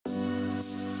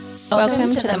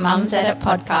Welcome to the Mums Edit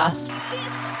podcast.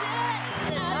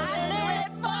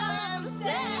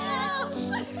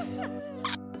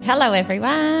 Hello,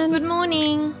 everyone. Good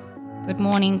morning. Good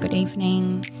morning, good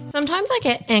evening. Sometimes I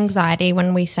get anxiety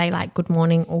when we say like good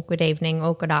morning or good evening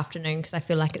or good afternoon because I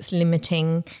feel like it's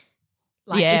limiting.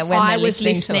 Like if when I they're was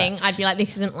listening listening, I'd be like,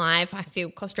 this isn't live. I feel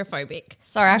claustrophobic.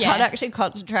 Sorry, I can't actually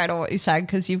concentrate on what you're saying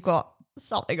because you've got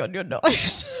something on your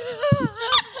nose.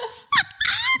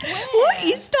 What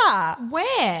is that?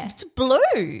 Where? It's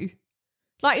blue.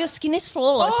 Like your skin is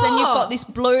flawless, then you've got this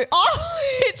blue. Oh,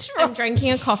 it's I'm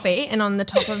drinking a coffee and on the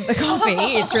top of the coffee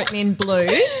it's written in blue.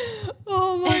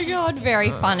 Oh, my God. Very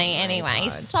funny. Anyway,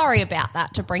 sorry about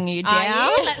that to bring you down.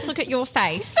 Let's look at your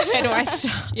face. Where do I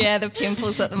start? Yeah, the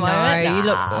pimples at the moment. No, you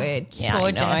look good. Yeah,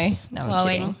 Gorgeous. No, I'm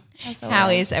Glowing. kidding. How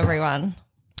is everyone?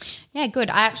 Yeah, good.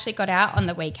 I actually got out on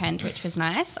the weekend, which was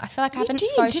nice. I feel like I haven't did,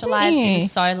 socialised didn't you? in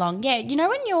so long. Yeah, you know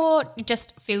when it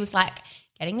just feels like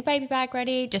getting the baby bag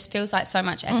ready just feels like so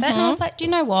much effort. And I was like, do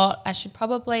you know what? I should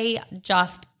probably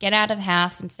just get out of the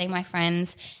house and see my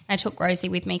friends. And I took Rosie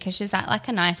with me because she's at like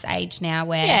a nice age now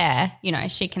where, you know,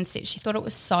 she can sit. She thought it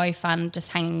was so fun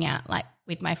just hanging out like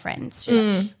with my friends.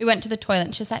 We went to the toilet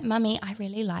and she's like, Mummy, I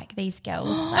really like these girls.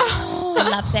 Like, I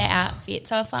love their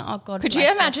outfits. I was like, oh, God. Could you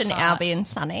imagine Albie and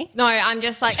Sunny? No, I'm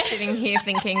just like sitting here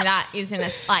thinking that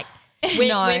isn't like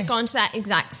we've gone to that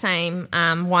exact same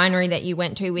winery that you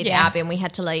went to with Albie and we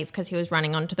had to leave because he was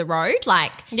running onto the road.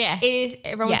 Like it is,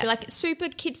 everyone would be like, it's super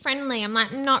kid friendly. I'm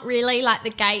like, not really. Like the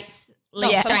gates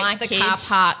lead straight to the car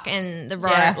park and the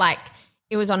road. Yeah. Like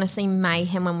it was honestly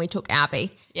mayhem when we took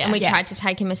Albie and we tried to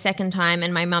take him a second time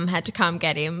and my mum had to come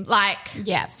get him. Like,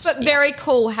 but very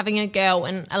cool having a girl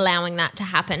and allowing that to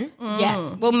happen.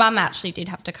 Yeah. Well, Mum actually did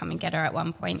have to come and get her at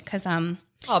one point because Nate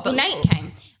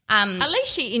came. At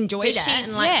least she enjoyed it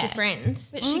and liked your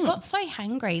friends. But she got so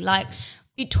hangry. Like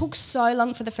it took so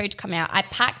long for the food to come out. I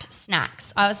packed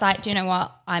snacks. I was like, do you know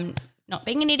what? I'm not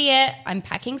being an idiot. I'm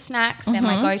packing snacks. They're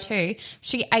my go-to.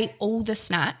 She ate all the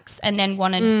snacks and then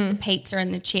wanted the pizza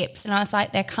and the chips. And I was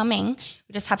like, they're coming.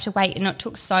 We just have to wait. And it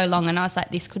took so long. And I was like,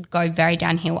 this could go very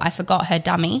downhill. I forgot her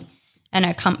dummy and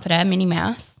her comforter, Minnie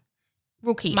Mouse.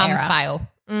 Rookie Mum error. fail.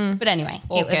 But anyway,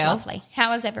 it was lovely.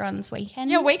 How was everyone's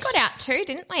weekend? Yeah, we got out too,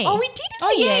 didn't we? Oh, we did.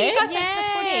 Oh, yeah. You guys went to the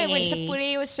footy. Went to the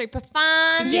footy. It was super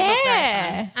fun.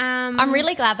 Yeah. I'm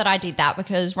really glad that I did that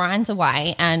because Ryan's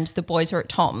away and the boys were at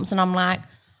Tom's and I'm like,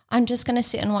 I'm just going to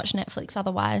sit and watch Netflix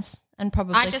otherwise and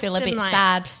probably feel a bit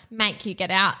sad. Make you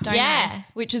get out, don't you? Yeah,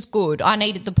 which is good. I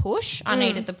needed the push.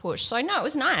 So, no, it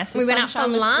was nice. We went out for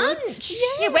lunch.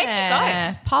 Yeah,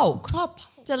 where'd you go? Polk. Oh,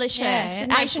 delicious. Yeah.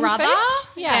 My Asian brother.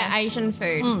 food? Yeah, Asian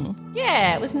food.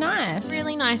 Yeah, it was nice.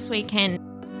 Really nice weekend.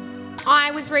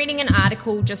 I was reading an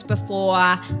article just before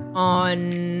on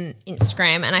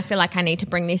Instagram and I feel like I need to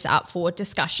bring this up for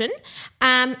discussion.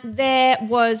 There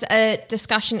was a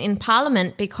discussion in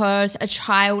Parliament because a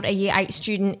child, a Year 8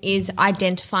 student, is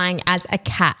identifying as a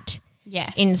cat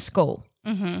in school.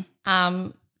 Mm-hmm.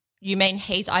 You mean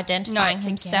he's identifying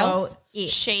himself?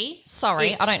 She?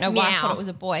 Sorry, I don't know why I thought it was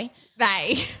a boy.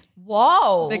 They.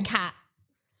 Whoa. The cat.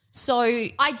 So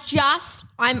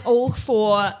I'm all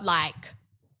for like,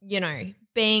 you know,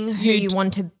 being who you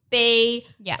want to be.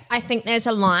 Yeah. I think there's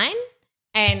a line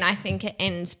and I think it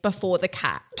ends before the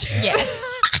cat.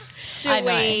 Yes. Do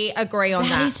we agree on that?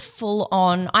 That is full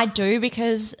on. I do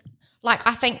because like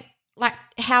I think like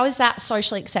how is that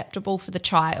socially acceptable for the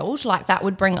child? Like that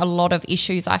would bring a lot of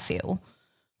issues, I feel.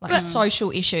 Like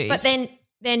social issues. But then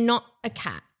they're not a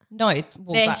cat. No,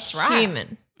 well They're that's right.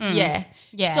 human. Yeah.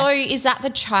 So is that the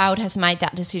child has made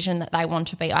that decision that they want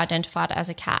to be identified as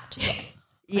a cat?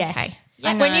 Yeah. Okay.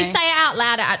 Yeah. When you say it out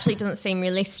loud, it actually doesn't seem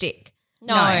realistic.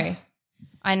 No.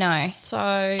 I know. So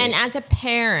and as a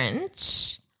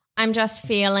parent, I'm just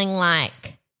feeling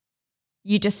like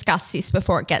you discuss this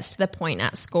before it gets to the point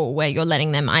at school where you're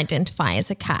letting them identify as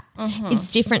a cat.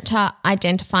 It's different to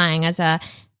identifying as a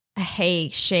he,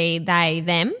 she, they,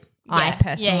 them. I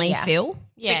personally feel.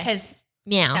 yes. Because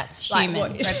that's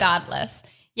human regardless.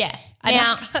 Yeah.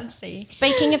 Now, I can't see.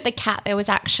 Speaking of the cat, there was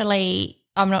actually,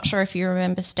 I'm not sure if you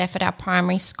remember, Steph, at our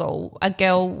primary school, a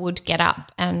girl would get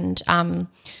up and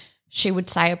she would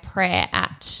say a prayer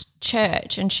at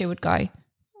church and she would go,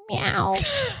 meow,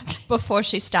 before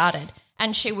she started.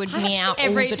 And she would meow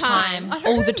every all the time. time.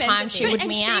 All the time she would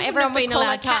meow. Everyone would call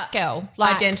her cat girl.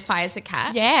 Like, identify as a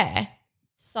cat. yeah.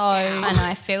 So And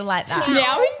I feel like that.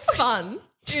 now it's fun.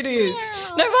 It is.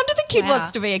 No wonder the kid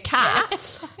wants to be a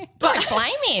cat. Don't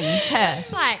blame him. Her.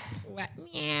 It's like,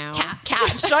 meow.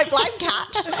 Cat. Don't blame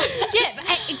cat.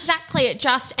 Yeah, exactly.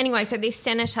 Anyway, so this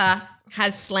senator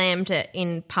has slammed it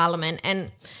in Parliament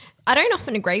and I don't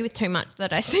often agree with too much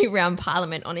that I see around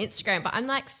Parliament on Instagram, but I'm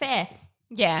like, fair.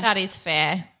 Yeah. That is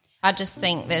fair. I just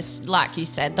think there's, like you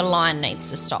said, the line needs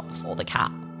to stop before the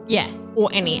cat. Yeah, or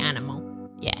any animal.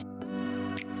 Yeah.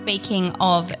 Speaking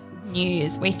of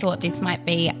news, we thought this might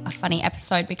be a funny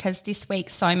episode because this week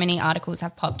so many articles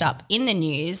have popped up in the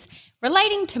news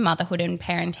relating to motherhood and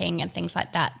parenting and things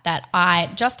like that I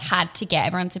just had to get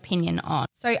everyone's opinion on.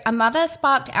 So a mother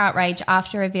sparked outrage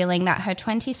after revealing that her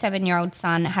 27-year-old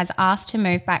son has asked to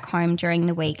move back home during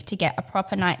the week to get a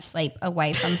proper night's sleep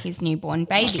away from his newborn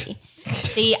baby.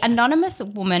 The anonymous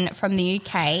woman from the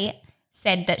UK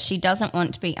said that she doesn't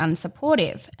want to be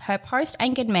unsupportive. Her post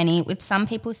angered many, with some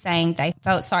people saying they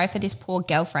felt sorry for this poor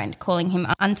girlfriend, calling him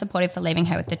unsupportive for leaving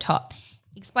her with the tot.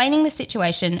 Explaining the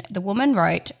situation, the woman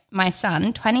wrote, "My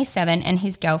son, 27, and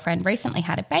his girlfriend recently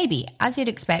had a baby. As you'd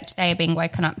expect, they are being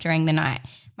woken up during the night.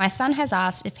 My son has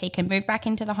asked if he can move back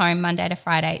into the home Monday to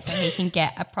Friday so he can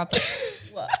get a proper..."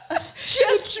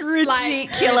 Just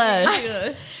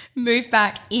ridiculous. Move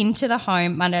back into the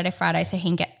home Monday to Friday so he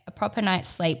can get a proper night's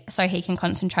sleep so he can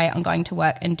concentrate on going to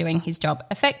work and doing his job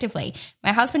effectively.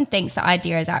 My husband thinks the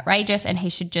idea is outrageous and he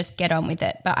should just get on with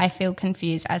it, but I feel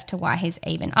confused as to why he's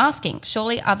even asking.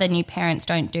 Surely other new parents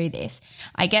don't do this.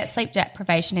 I get sleep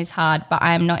deprivation is hard, but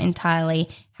I am not entirely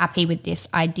happy with this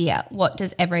idea. What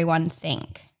does everyone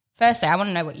think? Firstly, I want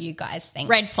to know what you guys think.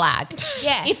 Red flag.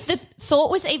 Yes. If the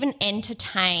thought was even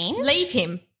entertained, Leave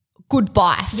him.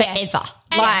 goodbye forever.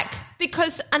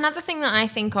 Because another thing that I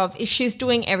think of is she's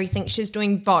doing everything. She's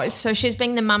doing both. So she's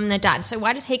being the mum and the dad. So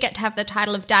why does he get to have the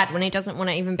title of dad when he doesn't want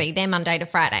to even be there Monday to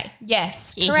Friday?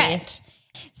 Yes, Yeah. correct.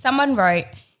 Someone wrote,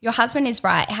 "Your husband is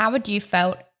right. How would you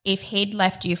felt if he'd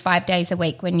left you 5 days a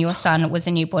week when your son was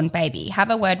a newborn baby? Have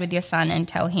a word with your son and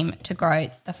tell him to grow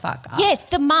the fuck up." Yes,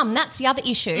 the mum, that's the other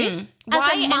issue. As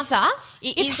Why a mother,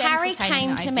 it if is Harry entertaining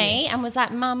came to idea. me and was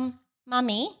like,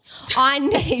 Mummy, I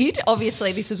need,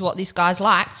 obviously this is what this guy's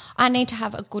like, I need to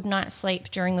have a good night's sleep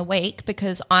during the week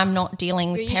because I'm not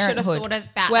dealing with You should have parenthood. thought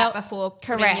about that before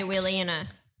putting correct. your willy in a...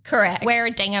 Correct. Wear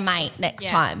a dinger, mate, next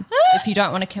Yeah. time if you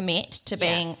don't want to commit to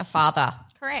being a father.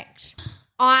 Correct.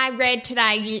 I read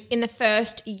today in the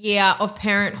first year of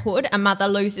parenthood, a mother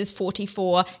loses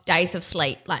 44 days of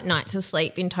sleep, like nights of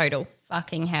sleep in total.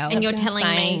 Fucking hell. And you're That's telling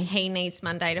me insane. he needs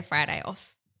Monday to Friday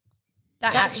off.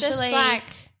 that That's actually just like,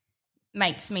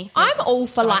 makes me feel I'm all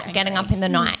for so like getting angry. up in the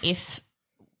night if,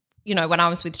 you know, when I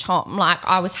was with Tom, like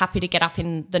I was happy to get up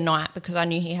in the night because I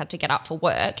knew he had to get up for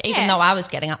work, even Yeah. though I was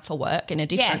getting up for work in a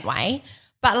different Yes. way.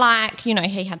 But like, you know,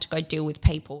 he had to go deal with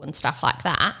people and stuff like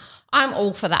that. I'm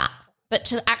all for that. But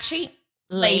to actually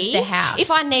leave the house. if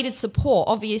I needed support,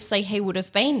 obviously he would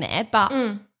have been there. But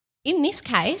in this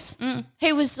case,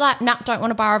 he was like, "Nah, don't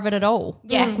want to borrow it at all."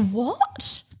 Yes. Like,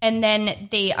 what? And then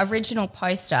the original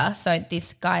poster, so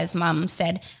this guy's mum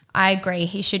said, "I agree,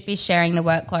 he should be sharing the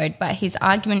workload, but his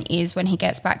argument is when he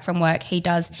gets back from work, he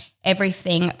does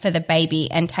everything for the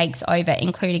baby and takes over,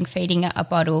 including feeding it a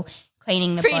bottle,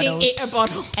 cleaning the Feeding bottles, it a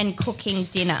bottle. and cooking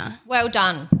dinner." Well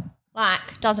done.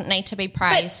 Like, doesn't need to be But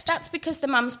praised. that's because the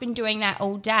mum's been doing that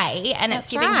all day and That's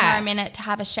it's giving right. her a minute to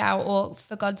have a shower or,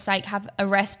 for God's sake, have a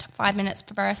rest 5 minutes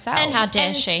for herself. And how dare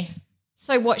And she?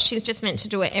 So what, she's just meant to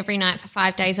do it every night for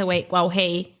 5 days a week while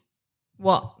he,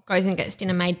 goes and gets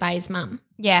dinner made by his mum?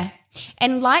 Yeah.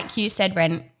 And like you said,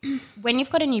 Ren, when you've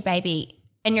got a new baby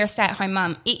and you're a stay-at-home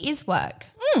mum, it is work.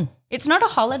 It's not a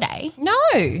holiday.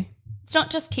 No. It's not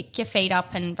just kick your feet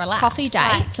up and relax. Coffee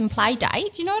Like, dates and play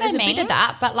dates. Do you know what There's I mean? a bit of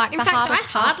that, but like In the fact, hardest I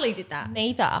part, hardly did that.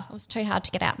 neither. It was too hard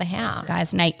to get out the house.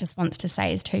 guys, Nate just wants to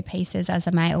say his two pieces as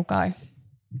a male. Go.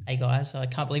 Hey guys, I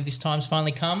can't believe this time's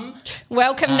finally come.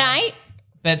 Welcome, Nate.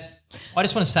 But I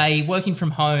just want to say, working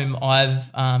from home,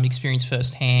 I've experienced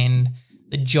firsthand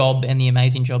the job and the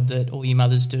amazing job that all you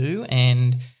mothers do,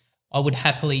 and I would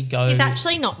happily go. He's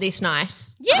actually not this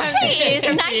nice. Yes, he is.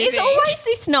 Nate is always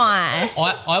this nice.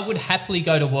 I would happily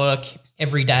go to work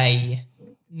every day,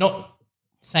 not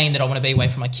saying that I want to be away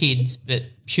from my kids, but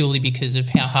purely because of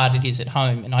how hard it is at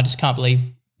home, and I just can't believe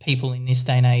people in this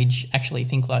day and age actually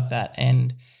think like that.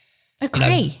 And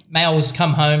Agree. males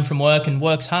come home from work and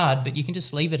works hard, but you can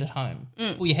just leave it at home.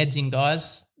 Pull your heads in,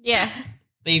 guys. Yeah,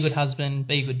 Be a good husband.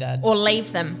 Be a good dad. Or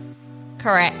leave them.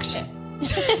 correct.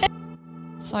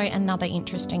 So another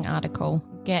interesting article.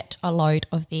 Get a load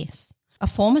of this. A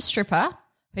former stripper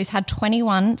who's had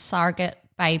 21 surrogate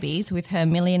babies with her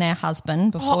millionaire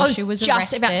husband before she was just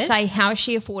arrested. about to say, how is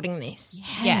she affording this?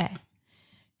 Yeah.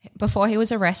 Before he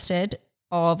was arrested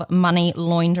of money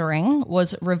laundering,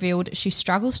 was revealed she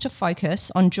struggles to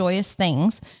focus on joyous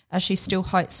things as she still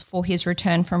hopes for his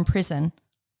return from prison.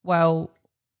 Well,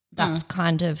 that's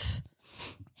kind of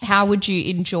how would you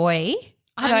enjoy?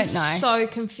 I don't know. So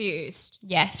confused.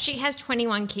 Yes. She has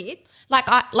 21 kids.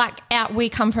 We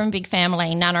come from a big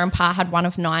family. Nana and Pa had one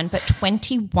of 9, but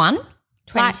 21?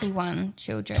 21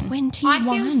 children. 21. I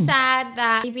feel sad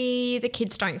that maybe the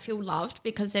kids don't feel loved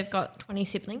because they've got 20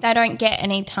 siblings. They don't get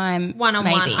any time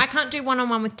One-on-one. maybe. I can't do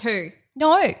one-on-one with 2.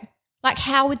 No. Like,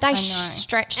 how would they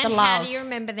stretch the And love? how do you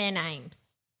remember their names?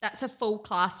 That's a full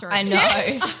classroom. I know.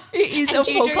 It is And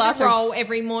do you do the role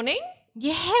every morning?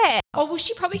 Yeah. Oh, well,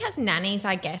 she probably has nannies,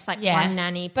 I guess, like Yeah. one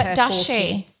nanny But per does 4 she?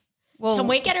 kids. Well, Can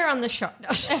we get her on the show?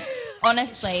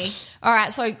 honestly, All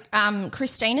right, so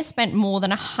Christina spent more than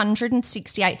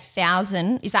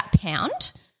 168,000. Is that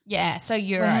pound? yeah, so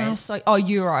euros.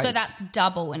 Euros. So that's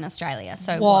double in Australia.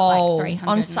 So Whoa, what, like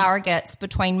 300? on surrogates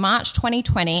between March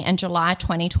 2020 and July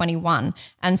 2021,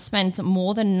 and spends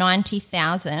more than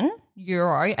 90,000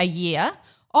 euro a year.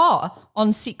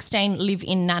 On 16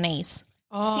 live-in nannies.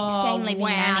 16 living Wow,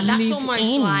 nannies. that's Live almost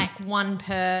in. like 1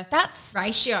 per That's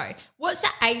ratio. What's the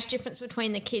age difference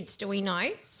between the kids? Do we know?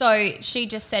 so she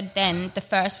just said then the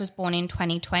first was born in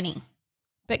 2020.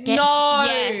 But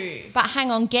Yes. But hang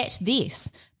on, get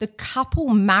this. The couple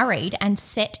married and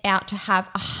set out to have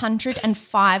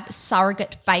 105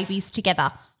 surrogate babies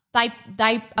together. They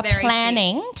are Very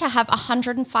planning to have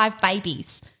 105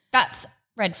 babies. That's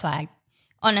red flag.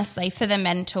 Honestly, for the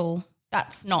mental,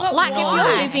 that's not But Like, if Why?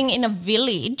 you're living in a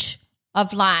village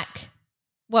of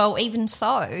even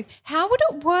so, how would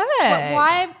it work? But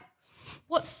why?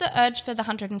 What's the urge for the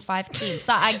 105 kids?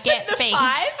 Like, I get being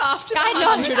 5 after I know.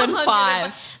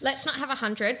 105. Let's not have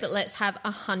 100, but let's have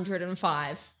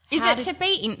 105. Is How it to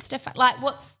be insta? Like,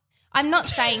 what's? I'm not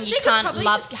saying She you could can't probably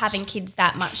love just- having kids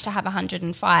that much to have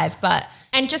 105, but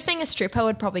And just being a stripper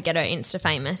would probably get her Insta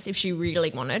famous if she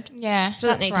really wanted. yeah, She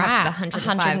doesn't need to have the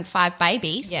 105. 105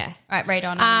 babies. Yeah. All right, read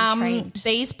on. I'm intrigued.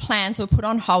 These plans were put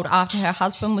on hold after her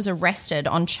husband was arrested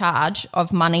on charge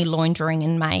of money laundering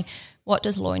in May. What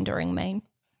does laundering mean?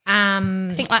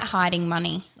 I think like hiding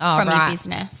money from your right.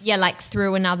 business. Yeah, like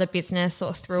through another business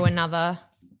or through another.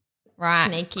 Right.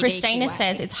 Sneaky Christina deaky way.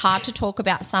 says it's hard to talk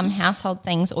about some household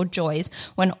things or joys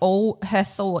when all her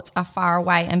thoughts are far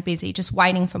away and busy, just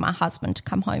waiting for my husband to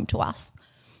come home to us.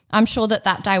 I'm sure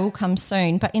that day will come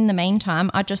soon, but in the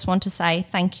meantime, I just want to say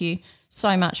thank you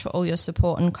so much for all your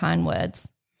support and kind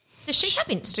words. Does she have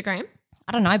Instagram?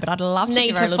 I don't know, but I'd love to Need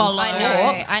give her a to little follow. I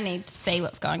know. I need to see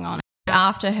what's going on.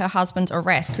 After her husband's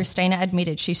arrest, Christina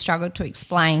admitted she struggled to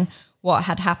explain what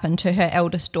had happened to her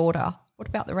eldest daughter. What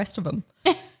about the rest of them?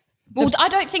 Well, I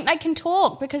don't think they can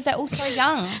talk because they're all so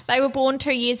young. They were born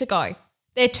 2 years ago.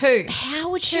 They're 2.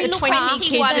 How would she The look 20 after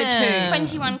kids them? are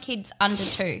 21 kids under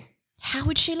 2. How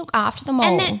would she look after them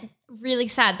all? And they're really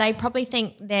sad. They probably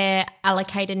think they're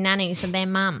allocated nannies and their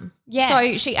mum. Yeah.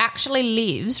 So she actually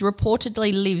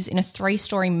reportedly lives in a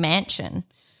 3-story mansion.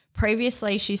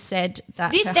 Previously, she said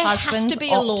that her There has husband's to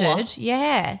be a law.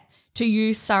 opted, to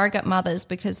use surrogate mothers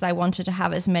because they wanted to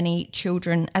have as many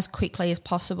children as quickly as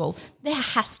possible. There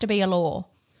has to be a law.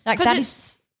 Like that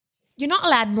is. You're not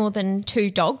allowed more than 2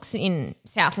 dogs in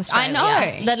South Australia.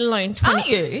 know. Let alone 20. Are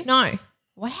you? No.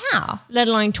 Wow. Let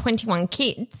alone 21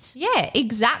 kids. Yeah,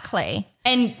 exactly.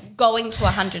 and going to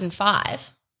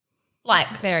 105, like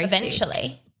Very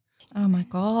eventually. Oh my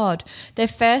God. Their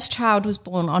first child was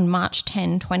born on March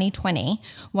 10, 2020,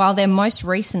 while their most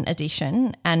recent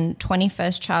addition and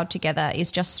 21st child together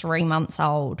is just 3 months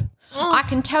old. I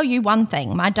can tell you one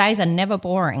thing, my days are never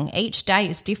boring. Each day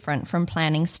is different, from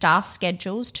planning staff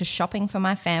schedules to shopping for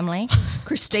my family.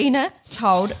 Christina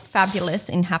told Fabulous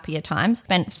in Happier Times,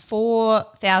 spent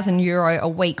 €4,000 a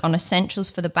week on essentials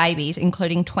for the babies,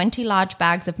 including 20 large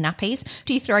bags of nappies,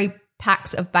 53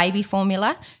 packs of baby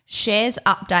formula, shares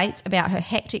updates about her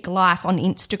hectic life on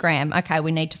Instagram. Okay,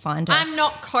 we need to find her. I'm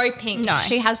not coping. No.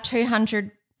 She has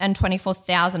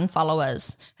 224,000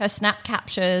 followers. Her snap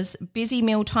captures busy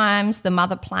meal times, the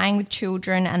mother playing with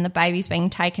children and the babies being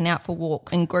taken out for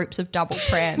walks in groups of double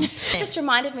prams. It just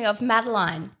reminded me of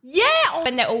Madeline. Yeah.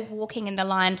 When they're all walking in the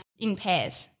line in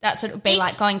pairs. That's what it would be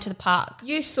like going to the park.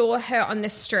 You saw her on the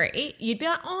street, you'd be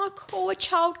like, oh, cool, a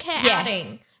childcare Yeah.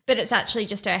 outing. But it's actually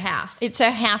just her house. It's her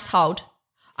household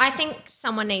I think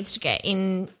someone needs to get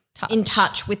in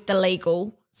touch with the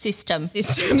legal system.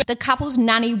 system. The couple's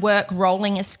nanny work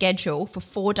rolling a schedule for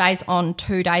 4 days on,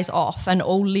 2 days off, and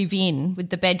all live in with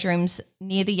the bedrooms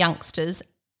near the youngsters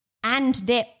and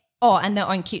their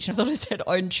own kitchen. I thought I said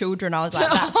own children. I was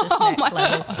like, that's just next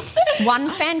level. One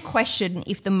fan questioned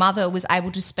if the mother was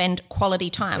able to spend quality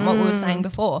time, what we were saying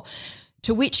before,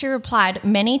 to which she replied,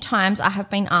 many times I have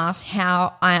been asked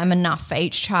how I am enough for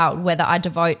each child, whether I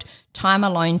devote time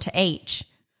alone to each.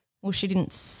 Well, she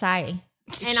didn't say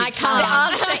And I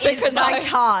can't. The answer is because I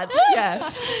can't. Yeah.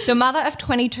 The mother of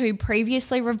 22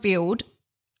 previously revealed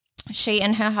she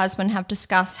and her husband have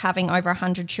discussed having over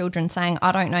 100 children, saying,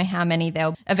 I don't know how many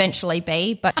there'll eventually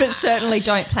be, but certainly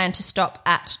don't plan to stop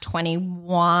at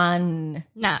 21.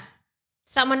 Nah.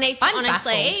 Someone needs to I'm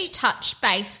honestly baffled. touch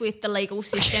base with the legal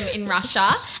system in Russia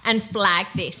and flag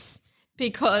this,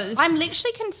 because I'm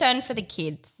literally concerned for the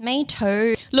kids. Me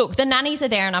too. Look, the nannies are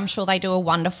there and I'm sure they do a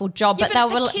wonderful job, Yeah, but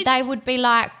but the kids- they would be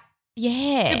like,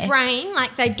 yeah. the brain,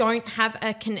 like they don't have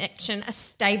a connection, a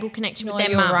stable connection No, with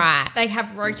their you're mum. right. They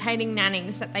have rotating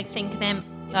nannies that they think them.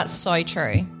 That's so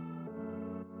true.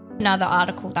 Another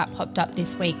article that popped up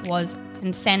this week was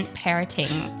consent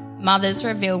parenting. Mothers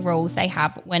reveal rules they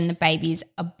have when the babies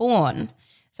are born.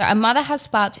 So a mother has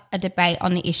sparked a debate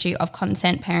on the issue of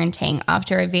consent parenting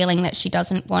after revealing that she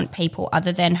doesn't want people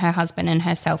other than her husband and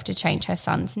herself to change her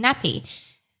son's nappy.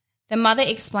 The mother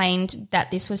explained that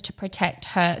this was to protect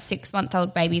her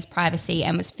 6-month-old baby's privacy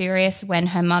and was furious when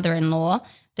her mother-in-law,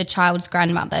 the child's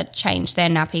grandmother, changed their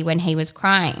nappy when he was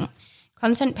crying.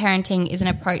 Consent parenting is an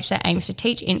approach that aims to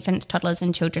teach infants, toddlers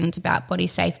and children about body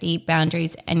safety,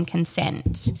 boundaries and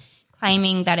consent,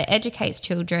 claiming that it educates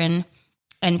children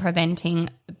and preventing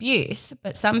abuse.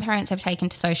 But some parents have taken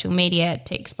to social media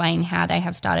to explain how they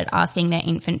have started asking their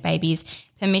infant babies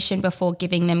permission before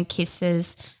giving them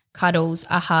kisses, cuddles,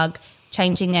 a hug,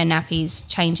 changing their nappies,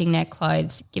 changing their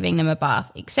clothes, giving them a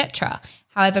bath, etc.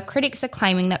 However, critics are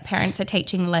claiming that parents are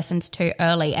teaching the lessons too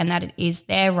early and that it is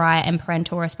their right and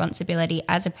parental responsibility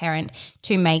as a parent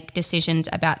to make decisions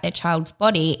about their child's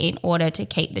body in order to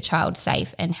keep the child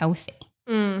safe and healthy.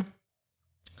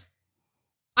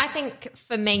 I think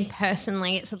for me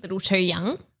personally, it's a little too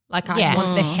young. Like I Yeah.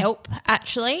 want the help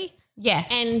actually.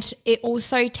 Yes. And it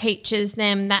also teaches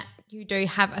them that you do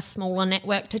have a smaller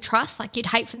network to trust. Like you'd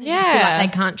hate for them to feel Yeah.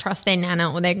 like they can't trust their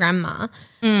nana or their grandma.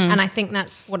 And I think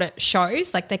that's what it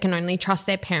shows. Like they can only trust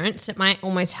their parents. It might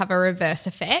almost have a reverse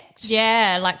effect.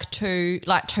 Yeah, like too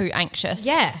anxious.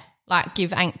 Yeah. Like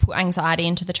put anxiety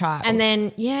into the child. And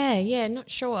then, not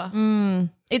sure.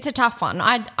 It's a tough one.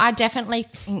 I definitely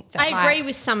think that I agree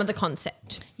with some of the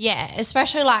concept. Yeah,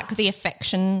 especially like the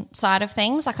affection side of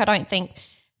things. Like I don't think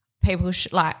people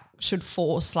should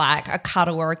force like a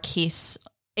cuddle or a kiss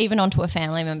even onto a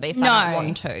family member if they don't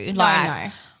want to. Like,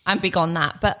 no. I'm big on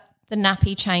that. But the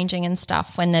nappy changing and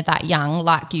stuff when they're that young,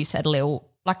 like you said, Lil,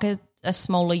 like a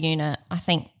smaller unit, I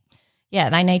think, yeah,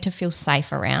 they need to feel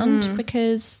safe around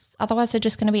because otherwise they're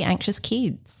just going to be anxious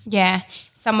kids. Yeah.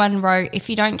 Someone wrote, if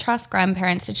you don't trust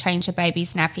grandparents to change a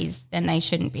baby's nappies, then they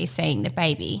shouldn't be seeing the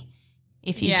baby.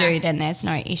 If you do, then there's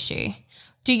no issue.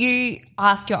 Do you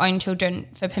ask your own children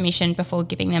for permission before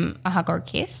giving them a hug or a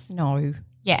kiss? No.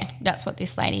 Yeah, that's what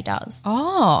this lady does.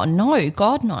 Oh, no,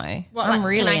 God, no. What, I'm like,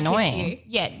 really can I kiss annoying. you?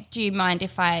 Yeah, do you mind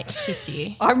if I kiss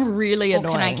you? I'm really Or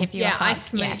annoying. can I give you a Yeah, hug? I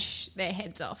smooch their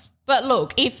heads off. But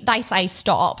look, if they say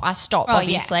stop, I stop, Oh, yeah.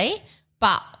 obviously.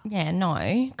 But, yeah, no,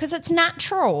 because it's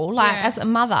natural, like, as a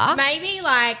mother. Maybe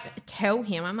like tell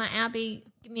him, I'm like, Albie,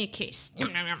 give me a kiss.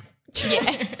 Yum, yum, yum.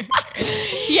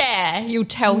 Yeah, you'll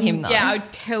tell him, though. Yeah, I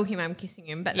would tell him I'm kissing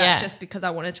him, but that's just because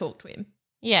I want to talk to him,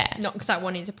 Yeah. not because I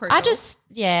want his approval. I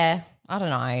don't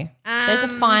know. There's a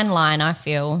fine line, I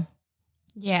feel.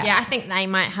 Yeah. Yeah, I think they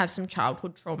might have some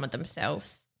childhood trauma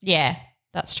themselves. Yeah,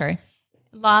 that's true.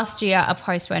 Last year, a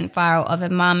post went viral of a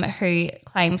mum who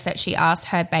claims that she asked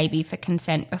her baby for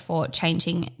consent before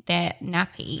changing their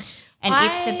nappy. And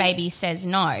if the baby says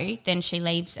no, then she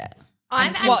leaves it.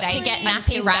 to get nappy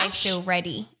until rash? they feel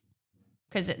ready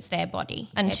because it's their body.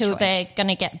 Until their they're going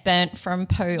to get burnt from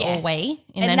poo or wee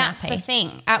in and their that's nappy. the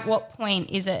thing. At what point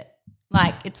is it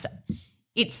like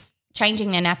it's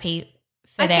changing their nappy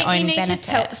for their own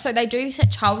benefit? So they do this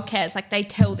at childcare. It's like they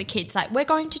tell the kids, like, we're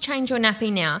going to change your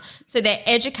nappy now. So they're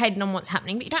educated on what's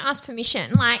happening, but you don't ask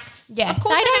permission. Like, Yeah. of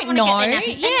course They they, don't don't want to know. get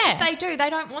their nappy. Yeah. And if they do, they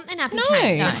don't want their nappy No.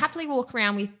 changed. No. They'd happily walk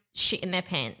around with shit in their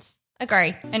pants.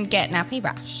 Agree. And get nappy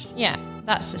rash. Yeah,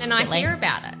 that's just And silly. I hear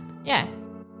about it. Yeah.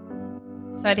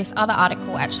 So this other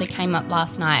article actually came up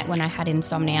last night when I had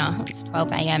insomnia. It was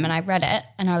 12 a.m. and I read it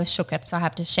and I was shooketh, so I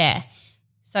have to share.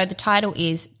 So the title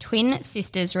is Twin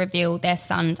Sisters Reveal Their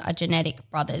Sons Are Genetic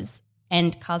Brothers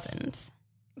and Cousins.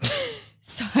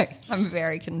 So, I'm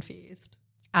very confused.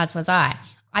 as was I.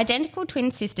 Identical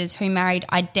twin sisters who married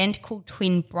identical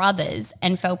twin brothers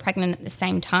and fell pregnant at the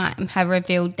same time have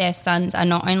revealed their sons are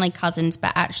not only cousins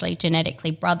but actually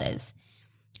genetically brothers.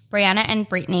 Brianna and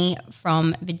Brittany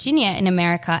from Virginia in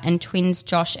America and twins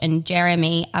Josh and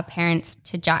Jeremy are parents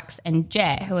to Jax and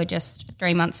Jet, who are just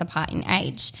 3 months apart in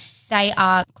age. They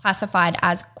are classified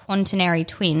as quaternary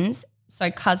twins, so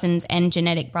cousins and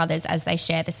genetic brothers, as they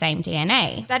share the same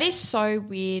DNA. That is so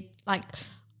weird. Like,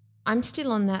 I'm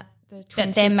still on that. The twin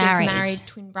That they're sisters married.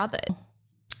 twin brother.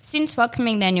 Since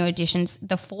welcoming their new additions,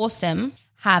 the foursome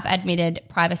have admitted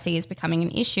privacy is becoming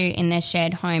an issue in their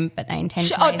shared home, but they intend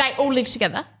to raise- they all live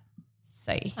together.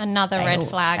 So Another red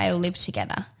flag. They all live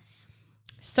together.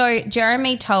 So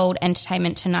Jeremy told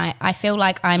Entertainment Tonight, I feel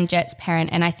like I'm Jet's parent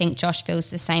and I think Josh feels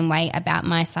the same way about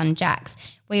my son Jax.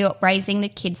 We are raising the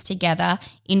kids together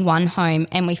in one home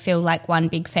and we feel like one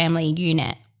big family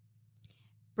unit.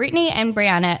 Brittany and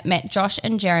Brianna met Josh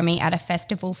and Jeremy at a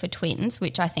festival for twins,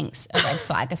 which I think's a red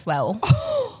flag as well.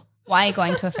 Why are you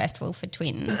going to a festival for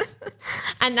twins?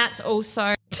 And that's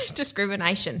also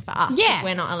discrimination for us. Yeah.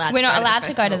 We're not allowed We're to not go allowed to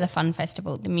to the go to festival. the fun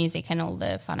festival, the music and all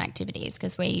the fun activities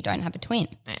because we don't have a twin.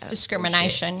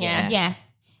 Discrimination, yeah. Yeah.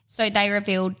 So they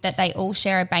revealed that they all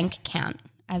share a bank account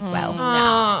as well.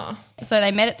 Oh. So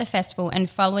they met at the festival and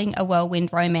following a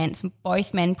whirlwind romance,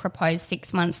 both men proposed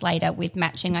 6 months later with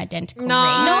matching identical rings.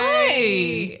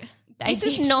 No. This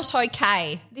did. is not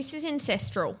okay. This is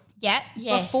ancestral. Yep.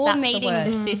 Yes, Before that's the meeting word.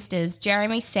 the sisters,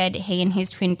 Jeremy said he and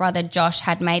his twin brother Josh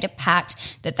had made a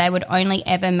pact that they would only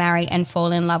ever marry and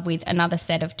fall in love with another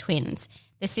set of twins.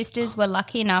 The sisters were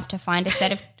lucky enough to find a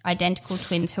set of identical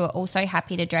twins who are also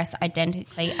happy to dress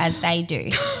identically as they do.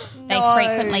 They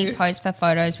frequently pose for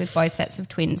photos with both sets of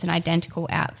twins in identical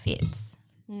outfits.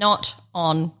 Not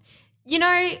on. You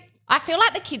know, I feel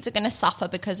like the kids are going to suffer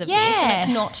because of this Yes.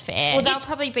 and it's not fair. well, they'll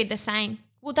probably be the same.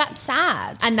 Well, that's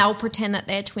sad. And they'll pretend that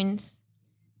they're twins.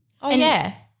 Oh,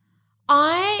 yeah.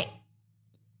 I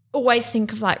always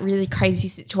think of like really crazy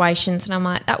situations and I'm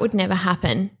like, that would never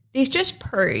happen. This just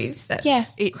proves that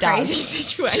It crazy does.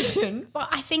 situations But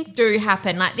I think do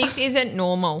happen. Like this isn't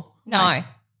normal. No.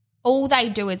 all they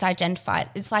do is identify.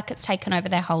 It's like it's taken over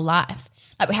their whole life.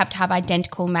 Like we have to have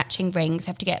identical matching rings,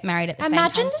 have to get married at the same time.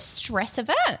 Imagine the stress of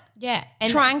it. Yeah.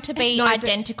 Trying to be No, but-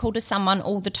 identical to someone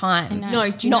all the time. No,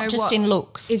 do you Not know just what in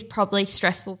looks. is probably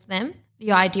stressful for them?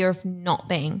 The idea of not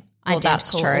being Well, identical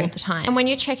that's true. all the time. And when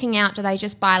you're checking out, do they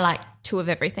just buy like two of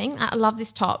everything? I love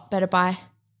this top, better buy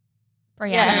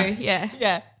Brianna two. Yeah.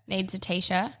 Yeah. needs a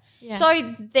t-shirt. Yeah.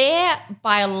 So they're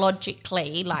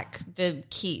biologically, like the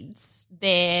kids,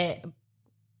 they're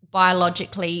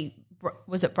biologically,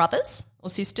 was it brothers or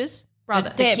sisters?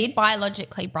 The They're kids?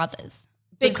 biologically brothers.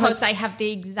 Because they have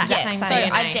the exact same So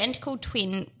DNA. identical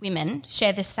twin women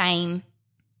share the same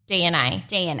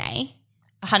DNA.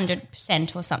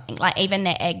 100% or something. Like even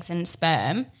their eggs and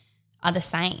sperm are the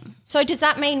same. So does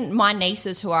that mean my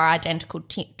nieces who are identical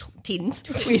twins,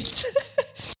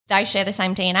 they share the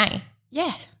same DNA?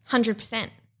 Yeah. 100%.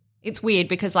 It's weird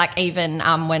because like even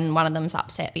when one of them's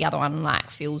upset, the other one like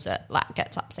feels it, like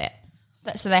gets upset.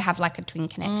 So they have like a twin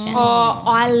connection. Oh,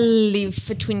 I live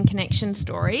for twin connection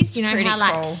stories. Do you know Pretty how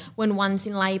like cool. when one's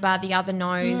in labour, the other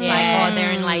knows like, oh,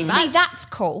 they're in labour. See, that's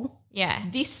cool. Yeah.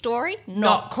 This story,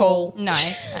 not cool. No,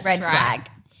 red right. flag.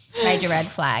 Major red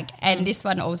flag. And this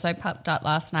one also popped up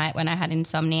last night when I had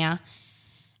insomnia.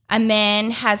 A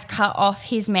man has cut off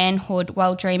his manhood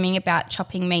while dreaming about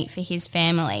chopping meat for his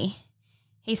family.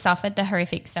 He suffered the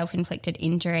horrific self-inflicted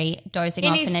injury dozing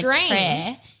In off his in a dreams?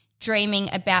 chair, dreaming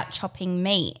about chopping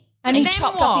meat. And he then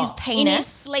chopped what? off his In his penis.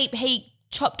 sleep, he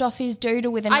chopped off his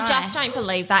doodle with a knife. I just don't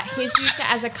believe that. He's used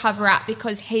it as a cover-up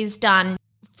because he's done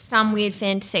some weird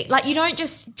fantasy. Like you don't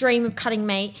just dream of cutting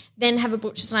meat, then have a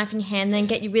butcher's knife in your hand, then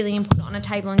get your willy and put it on a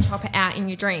table and chop it out in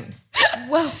your dreams.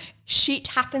 Well, shit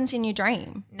happens in your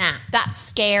dream. Nah. That's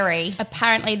scary.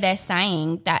 Apparently they're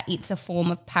saying that it's a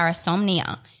form of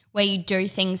parasomnia where you do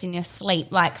things in your sleep,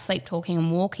 like sleep talking and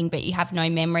walking, but you have no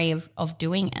memory of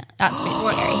doing it. That's a bit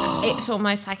scary. It's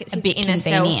almost like it's A his bit inner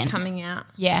self convenient. coming out.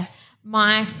 Yeah.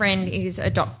 My friend is a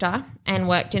doctor and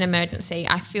worked in emergency.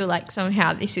 I feel like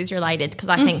somehow this is related because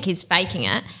I think he's faking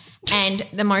it. And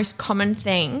the most common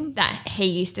thing that he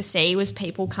used to see was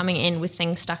people coming in with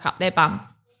things stuck up their bum.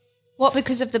 What,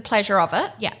 because of the pleasure of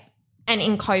it? Yeah. And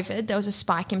in COVID, there was a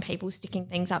spike in people sticking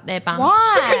things up their bum.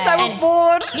 Because they were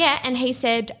bored. Yeah, and he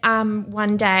said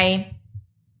one day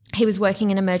he was working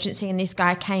in emergency and this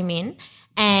guy came in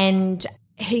and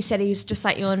he said he's just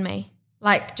like you and me,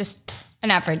 like just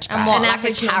An average guy. And what, an like a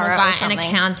average normal carrot or guy, an something?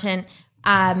 accountant,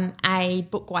 a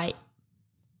book weight,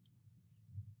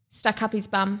 stuck up his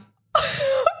bum.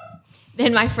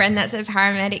 Then my friend that's a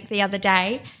paramedic the other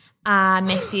day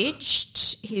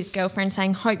messaged his girlfriend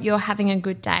saying, hope you're having a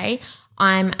good day.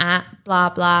 I'm at blah,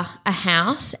 blah, a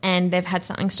house and they've had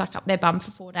something stuck up their bum for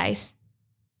 4 days.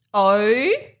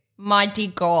 Oh, my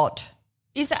dear God.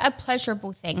 Is it a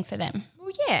pleasurable thing for them?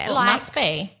 Well, yeah, Well, it must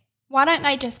be. Why don't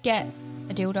they just get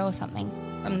a dildo or something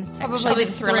from the sex Probably shop? the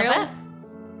thrill of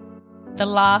it. the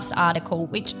last article,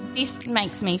 which this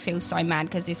makes me feel so mad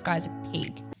because this guy's a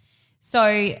pig.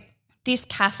 So this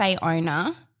cafe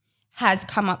owner has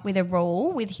come up with a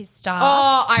rule with his staff.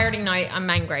 Oh, I already know. I'm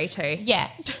angry too. Yeah.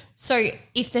 So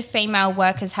if the female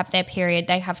workers have their period,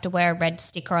 they have to wear a red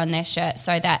sticker on their shirt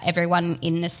so that everyone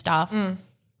in the staff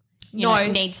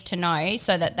needs to know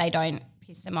so that they don't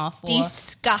piss them off.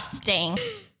 Disgusting.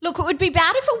 Look, it would be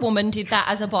bad if a woman did that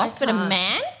as a boss, but a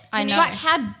man? I know. Like,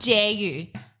 how dare you?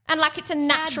 And like, it's a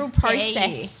natural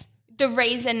process. The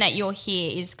reason that you're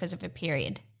here is because of a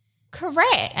period.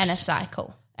 Correct. And a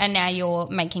cycle. And now you're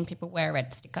making people wear a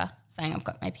red sticker saying I've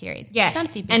got my period. Yeah. It's none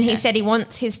of your And he business. said he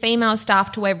wants his female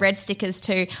staff to wear red stickers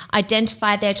to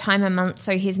identify their time of month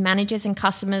so his managers and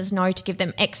customers know to give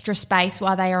them extra space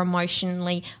while they are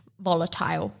emotionally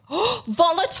volatile.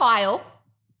 Volatile?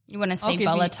 You want to I'll see give you-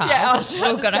 volatile. Yeah, I was about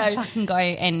We've to got to say. fucking go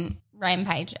and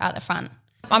rampage out the front.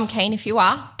 I'm keen if you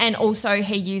are. And also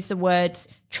he used the words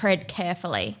tread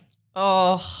carefully.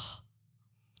 Oh,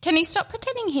 Can he stop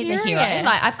pretending he's a hero? Furious.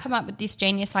 Like, I've come up with this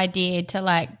genius idea to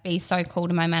like be so cool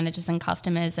to my managers and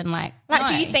customers and like do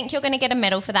no. you think you're going to get a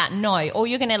medal for that? No. All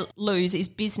you're going to lose is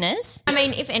business. I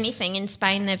mean, if anything, in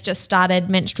Spain they've just started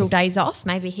menstrual days off.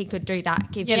 Maybe he could do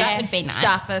that. Give that his would be nice.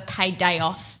 staff a paid day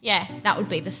off. Yeah. That would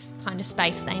be the kind of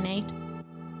space they need.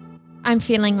 I'm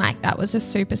feeling like that was a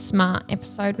super smart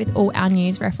episode with all our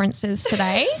news references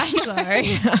today. So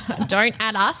don't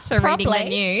add us for reading the Probably.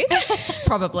 news.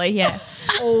 Probably, yeah.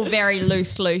 All very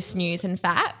loose news and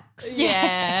facts,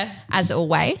 Yeah. as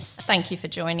always. Thank you for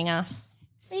joining us.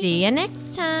 See you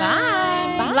next time.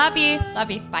 Bye. Love you.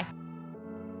 Love you. Bye.